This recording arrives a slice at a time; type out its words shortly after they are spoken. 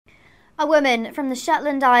A woman from the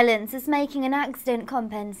Shetland Islands is making an accident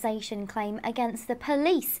compensation claim against the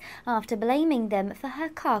police after blaming them for her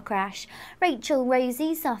car crash. Rachel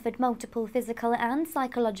Rosie suffered multiple physical and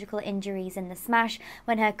psychological injuries in the smash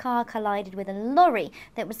when her car collided with a lorry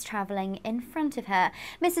that was travelling in front of her.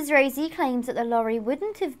 Mrs. Rosie claims that the lorry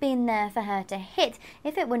wouldn't have been there for her to hit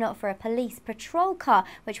if it were not for a police patrol car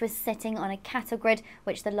which was sitting on a cattle grid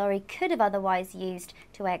which the lorry could have otherwise used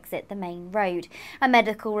to exit the main road. A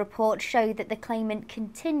medical report showed that the claimant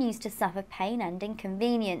continues to suffer pain and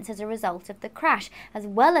inconvenience as a result of the crash, as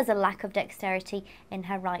well as a lack of dexterity in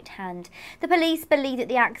her right hand. The police believe that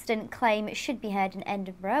the accident claim should be heard in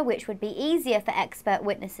Edinburgh, which would be easier for expert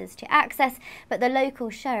witnesses to access, but the local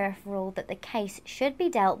sheriff ruled that the case should be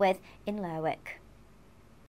dealt with in Lerwick.